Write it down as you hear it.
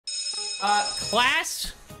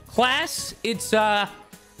Class, it's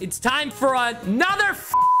time for another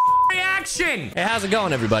reaction. Hey, how's it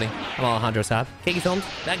going, everybody? I'm Alejandro Saab, Kaggy Films,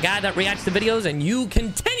 that guy that reacts to videos, and you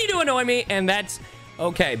continue to annoy me, and that's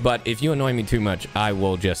okay. But if you annoy me too much, I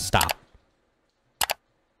will just stop.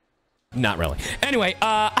 Not really. Anyway,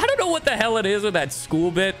 I don't know what the hell it is with that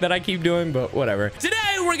school bit that I keep doing, but whatever.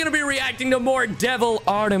 Today, we're gonna be reacting to more Devil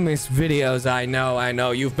Artemis videos. I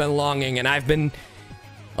know. You've been longing, and I've been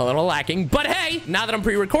a little lacking. But hey, now that I'm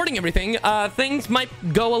pre-recording everything, things might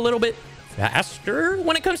go a little bit faster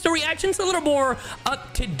when it comes to reactions, a little more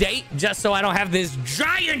up to date, just so I don't have this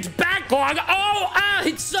giant backlog. Oh,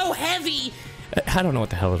 it's so heavy. I don't know what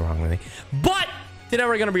the hell is wrong with me, but today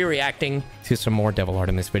we're going to be reacting to some more Devil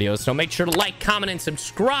Artemis videos, so make sure to like, comment, and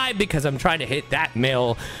subscribe because I'm trying to hit that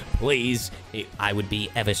mill. Please, I would be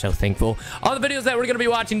ever so thankful. All the videos that we're going to be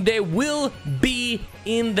watching today will be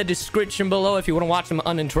in the description below if you want to watch them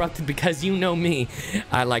uninterrupted, because you know me,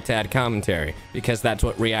 I like to add commentary because that's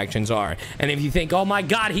what reactions are. And if you think, oh my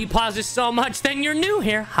god, he pauses so much, then you're new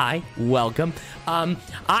here. Hi, welcome.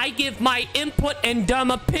 I give my input and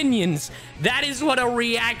dumb opinions. That is what a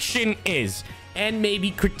reaction is. And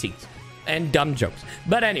maybe critiques and dumb jokes.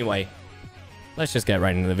 But anyway, let's just get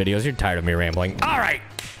right into the videos. You're tired of me rambling. All right,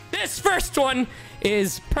 this first one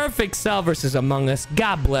is Perfect Cell versus Among Us.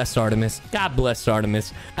 God bless Artemis. God bless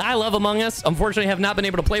Artemis. I love Among Us. Unfortunately, have not been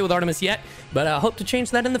able to play with Artemis yet, but I hope to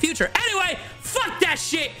change that in the future. Anyway, fuck that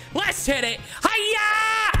shit. Let's hit it.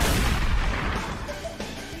 Hiya!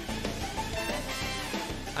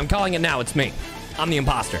 I'm calling it now. It's me. I'm the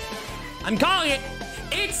imposter. I'm calling it.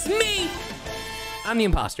 It's me. I'm the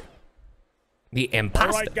imposter. The imposter.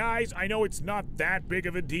 All right, guys, I know it's not that big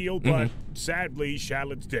of a deal, but sadly,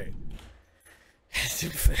 Charlotte's dead.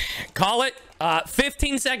 Call it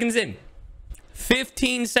 15 seconds in.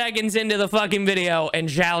 15 seconds into the fucking video, and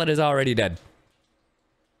Charlotte is already dead.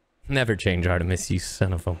 Never change, Artemis, you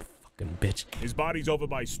son of a fucking bitch. His body's over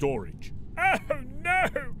by storage. Oh, no!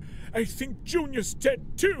 I think Junior's dead,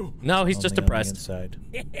 too. No, he's just depressed.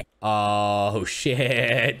 Oh,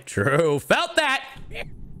 shit. True. Felt that.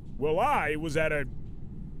 Well, I was at a...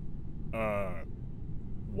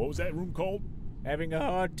 what was that room called? Having a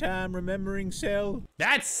hard time remembering, Cell?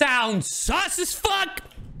 That sounds sus as fuck.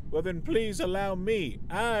 Well, then please allow me.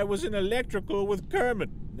 I was in electrical with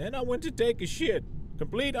Kermit. Then I went to take a shit.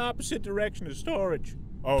 Complete opposite direction of storage.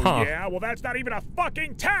 Oh, yeah? Well, that's not even a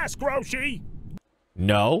fucking task, Roshi!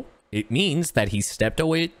 No, it means that he stepped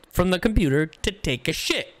away from the computer to take a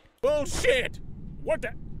shit. Bullshit! What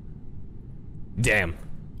the... Damn.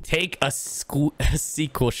 Take a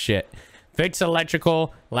sequel shit. Fix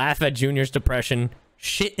electrical, laugh at Junior's depression,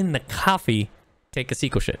 shit in the coffee, take a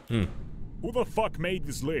sequel shit. Who the fuck made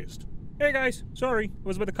this list? Hey guys, sorry, I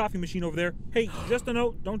was by the coffee machine over there. Hey, just a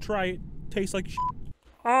note, don't try it. Tastes like shit.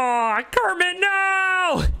 Oh, Kermit,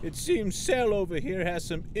 no! It seems Cell over here has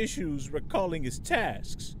some issues recalling his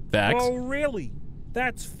tasks. Facts. Oh, really?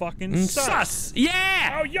 That's fucking sus.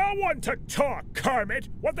 Yeah! Oh, you want to talk, Kermit?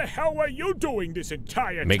 What the hell were you doing this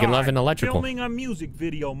entire time? Making love in electrical. Filming a music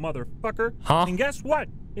video, motherfucker. Huh? And guess what?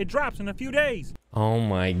 It drops in a few days. Oh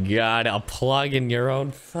my god, a plug in your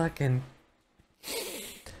own fucking...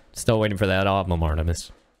 Still waiting for that album,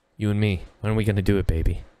 Artemis. You and me. When are we gonna do it,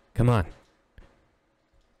 baby? Come on.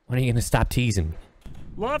 When are you gonna stop teasing me?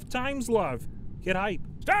 Love times love. Get hype.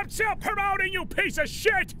 Stop self-promoting, you piece of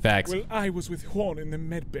shit! Facts. Well, I was with Juan in the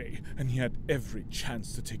med bay, and he had every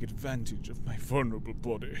chance to take advantage of my vulnerable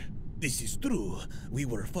body. This is true. We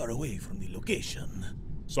were far away from the location.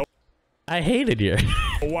 So... I hated you.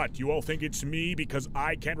 What, you all think it's me because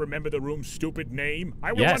I can't remember the room's stupid name?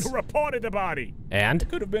 I was Yes. the one who reported the body. And?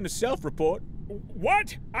 Could have been a self-report.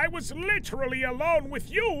 What? I was literally alone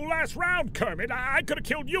with you last round, Kermit. I could have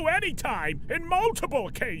killed you anytime, in multiple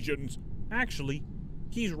occasions. Actually,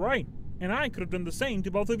 he's right. And I could have done the same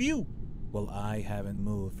to both of you. Well, I haven't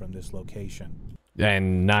moved from this location.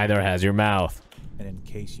 And neither has your mouth. And in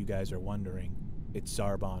case you guys are wondering, it's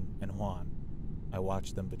Zarbon and Juan. I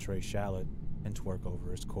watched them betray Charlotte and twerk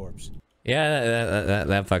over his corpse. Yeah,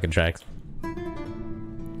 that fucking tracks.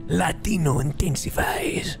 Latino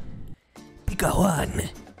intensifies. Pica Juan.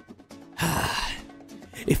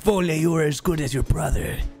 If only you were as good as your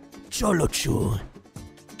brother, Cholochu.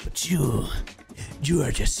 But you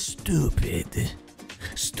are just stupid.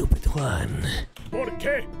 Stupid Juan. ¿Por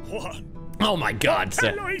qué, Juan? Oh my god,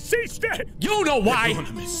 ¿Qué lo hiciste? you know why!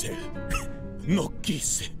 Perdóname, Cell. No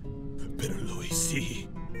quise, pero lo hice.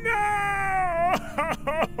 No!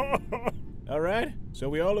 All right, so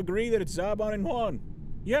we all agree that it's Zarbon and Juan.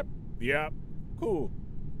 Yep. Yep. Cool.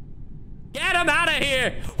 Get him out of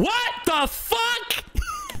here! What the fuck?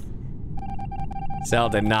 Cell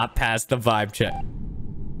did not pass the vibe check.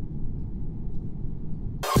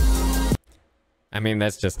 I mean,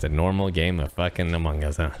 that's just a normal game of fucking Among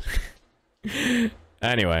Us, huh?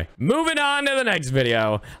 Anyway, moving on to the next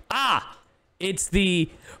video. It's the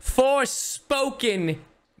Forspoken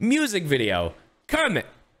music video. Kermit,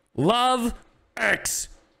 Love X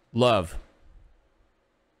Love.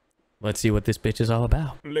 Let's see what this bitch is all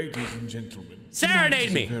about. Ladies and gentlemen,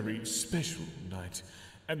 serenade me. It's a very special night,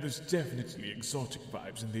 and there's definitely exotic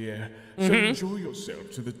vibes in the air. So enjoy yourself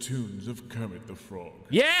to the tunes of Kermit the Frog.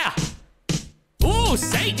 Yeah. Ooh,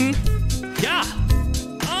 Satan. Yeah.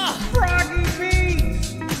 Froggy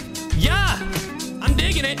beats. Yeah. I'm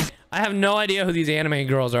digging it. I have no idea who these anime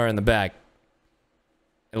girls are in the back.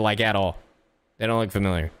 Like, at all. They don't look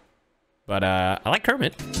familiar. But, I like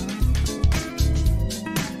Kermit.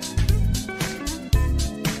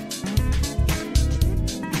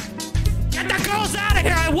 Get the girls out of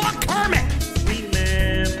here! I want Kermit!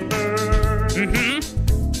 Remember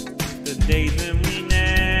the days when we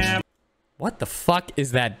never. What the fuck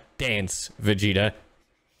is that dance, Vegeta?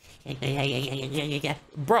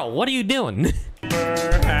 Bro, what are you doing?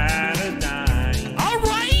 Had a dime. All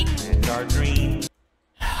right. And our dreams.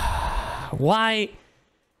 Why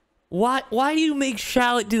do you make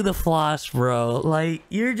Charlotte do the floss, bro? Like,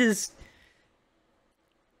 you're just...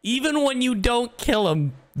 Even when you don't kill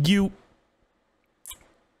him, you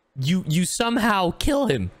somehow kill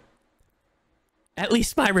him. At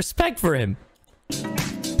least my respect for him.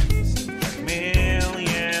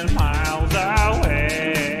 Million miles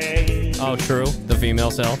away. Oh, true. The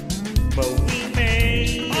female cell. But we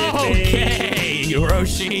made it. Okay,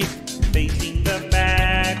 Roshi. Facing the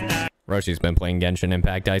bad night Roshi's been playing Genshin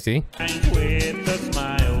Impact, I see. with a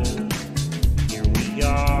smile. Here we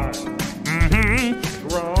are.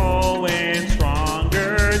 Growing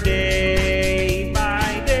stronger day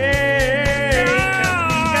by day. We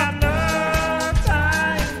got no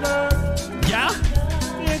time left. Yeah?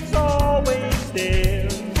 It's always there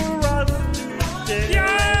for us to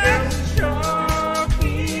share. Sure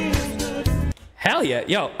feels good. Hell yeah.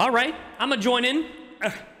 Yo, all right. I'm gonna join in.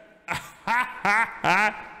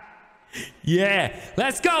 Yeah.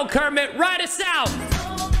 Let's go, Kermit. Ride us out.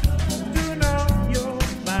 You know you're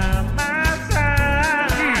by my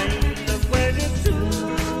side. But when it's too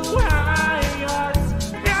high,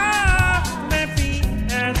 hearts meant be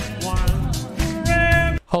as one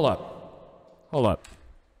forever. Hold up. Hold up.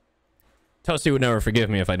 Toasty would never forgive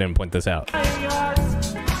me if I didn't point this out.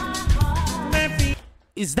 Hearts meant be.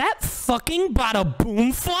 Is that fucking Bada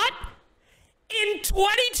Boom Fut? In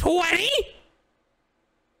 2020?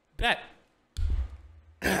 Bet.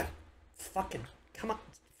 Fucking, come on.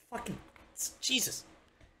 Fucking, Jesus.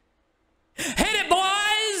 Hit it,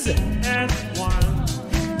 boys! As one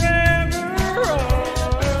forever.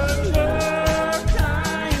 Love,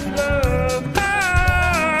 time, love.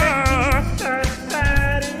 Makes us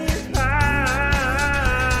satisfied.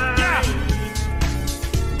 Yeah.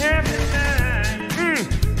 Every night.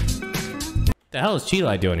 The hell is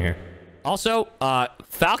Chili doing here? Also,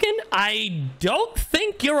 Falcon, I don't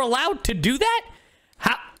think you're allowed to do that.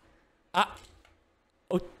 How?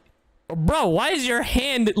 Bro, why is your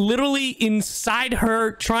hand literally inside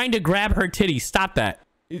her trying to grab her titty? Stop that.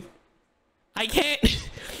 I can't.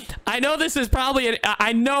 I know this is probably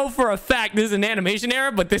I know for a fact this is an animation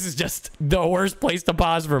error, but this is just the worst place to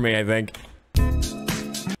pause for me, I think.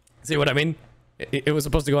 See what I mean? It was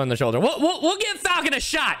supposed to go on the shoulder. We'll give Falcon a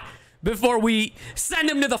shot before we send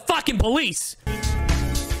him to the fucking police.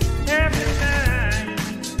 Every night.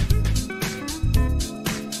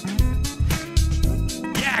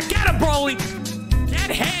 Yeah, get him, Broly. Get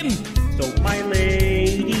him. So my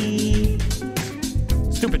lady,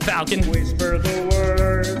 Stupid Falcon. whisper the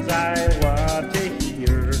words I love to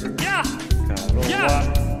hear. Yeah. Cuddle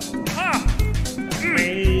Yeah. up,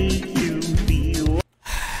 make you feel.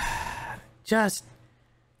 Just,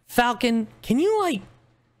 Falcon, can you, like,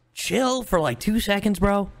 chill for, like, 2 seconds,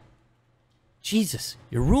 bro? Jesus,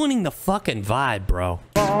 you're ruining the fucking vibe, bro.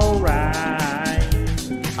 Alright,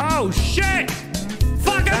 Oh, shit!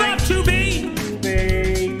 Fuck him up, 2B!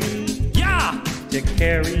 baby, Yeah! to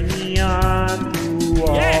carry me on through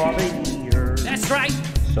Yeah. all the years. That's right.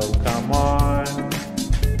 So come on,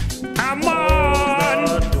 Come on!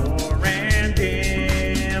 the door and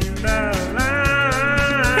dim the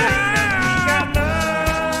light. We got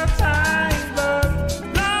no time, but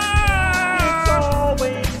it's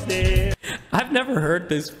always there. I've never heard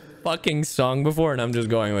this fucking song before, and I'm just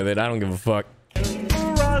going with it. I don't give a fuck. For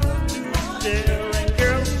us to share, and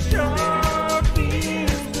girl, sure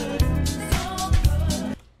feels good.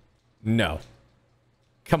 No.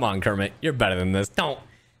 Come on, Kermit. You're better than this. Don't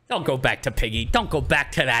Don't go back to Piggy. Don't go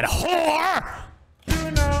back to that whore.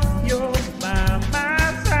 You know you're by my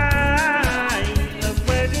side.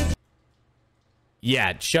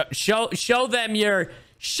 Yeah, show them your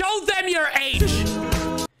age.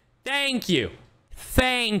 Thank you.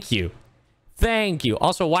 Thank you. Thank you.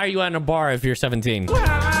 Also, why are you at a bar if you're 17?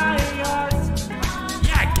 Yeah,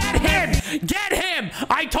 get him! Get him!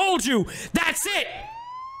 I told you! That's it!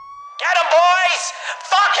 Get him, boys!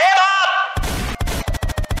 Fuck him up!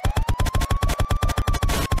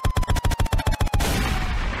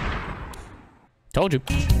 Told you.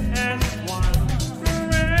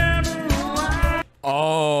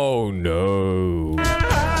 Oh, no.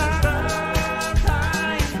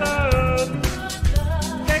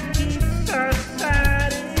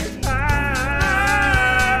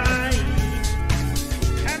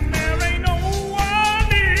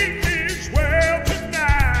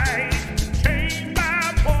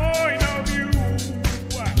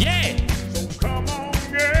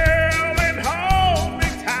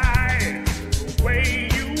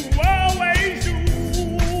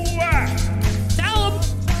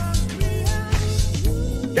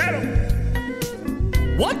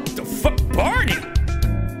 What the fuck, Barney?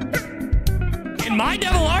 In my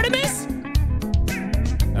Devil Artemis?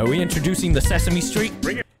 Are we introducing the Sesame Street?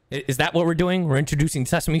 Is that what we're doing? We're introducing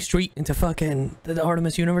Sesame Street into fucking the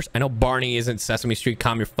Artemis universe? I know Barney isn't Sesame Street.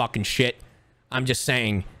 Calm your fucking shit. I'm just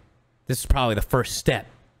saying, this is probably the first step.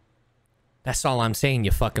 That's all I'm saying,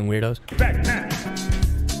 you fucking weirdos. Back now.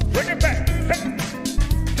 Bring it back. Hey.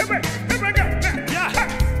 Here we go. Yeah.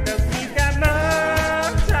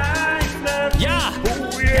 Yeah.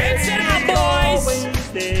 Dance it out, boys.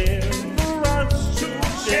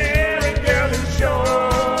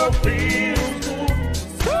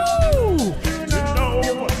 Woo!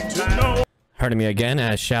 Hurting me again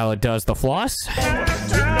as Shallow does the floss.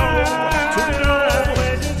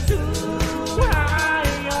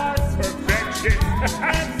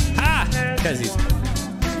 Ha! Because he's...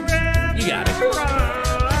 You got it.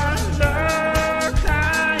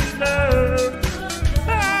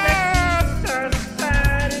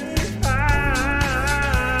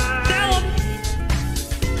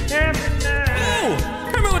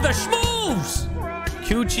 Schmooves!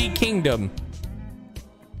 Coochie Kingdom.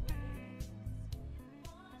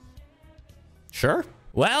 Sure.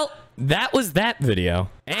 Well, that was that video.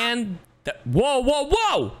 And...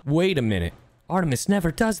 Whoa! Wait a minute. Artemis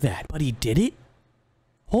never does that. But he did it?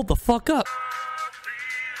 Hold the fuck up.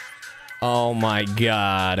 Oh my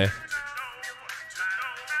god.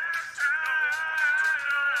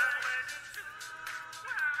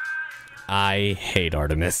 I hate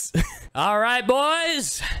Artemis. All right,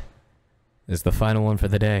 boys. This is the final one for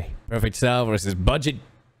the day. Perfect Cell versus Budget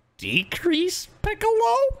Decrease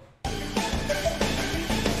Piccolo?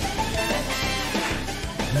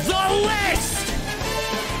 The list!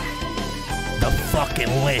 The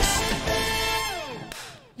fucking list.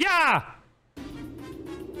 Yeah!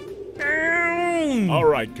 All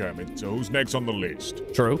right, Kermit. So who's next on the list?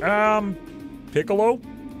 True. Piccolo?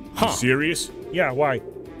 You serious? Yeah, why?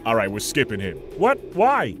 All right, we're skipping him. What?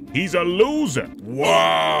 Why? He's a loser.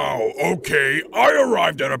 Wow. Okay, I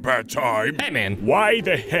arrived at a bad time. Hey, man. Why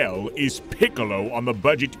the hell is Piccolo on the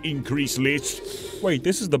budget increase list? Wait,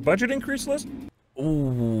 this is the budget increase list?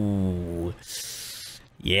 Ooh.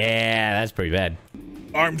 Yeah, that's pretty bad.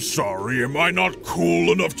 I'm sorry, am I not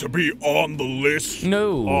cool enough to be on the list?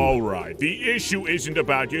 No. All right, the issue isn't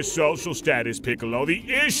about your social status, Piccolo. The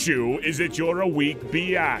issue is that you're a weak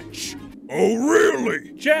biatch. Oh,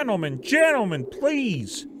 really? Gentlemen,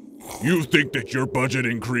 please. You think that your budget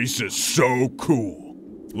increase is so cool.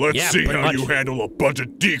 Let's see how you handle a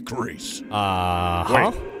budget decrease.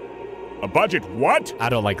 Huh? Wait, a budget what? I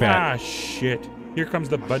don't like that. Ah, shit. Here comes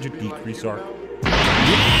the budget decrease arc.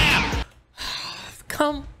 Yeah!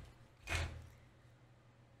 Come.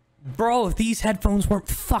 Bro, if these headphones weren't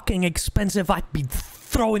fucking expensive, I'd be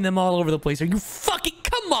throwing them all over the place. Are you fucking...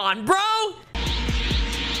 Come on, bro!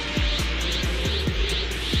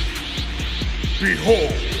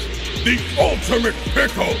 Behold, the ultimate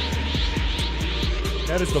pickle!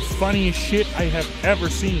 That is the funniest shit I have ever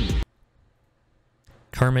seen.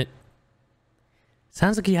 Kermit.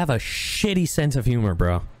 Sounds like you have a shitty sense of humor,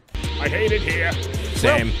 bro. I hate it here.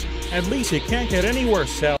 Same. Well, at least it can't get any worse,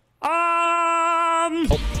 Sal.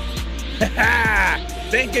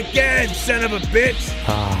 Think again, son of a bitch!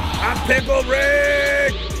 I'm Pickle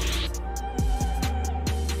Rick!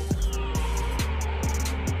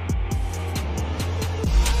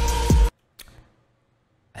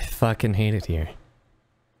 I fucking hate it here.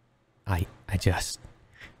 I just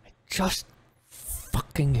fucking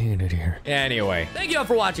fucking hate it here. Anyway, thank you all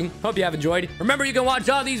for watching. Hope you have enjoyed. Remember, you can watch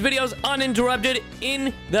all these videos uninterrupted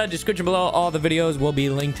in the description below. All the videos will be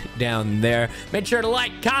linked down there. Make sure to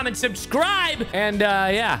like, comment, subscribe. And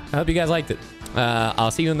yeah, I hope you guys liked it.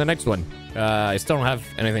 I'll see you in the next one. I still don't have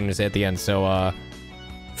anything to say at the end, so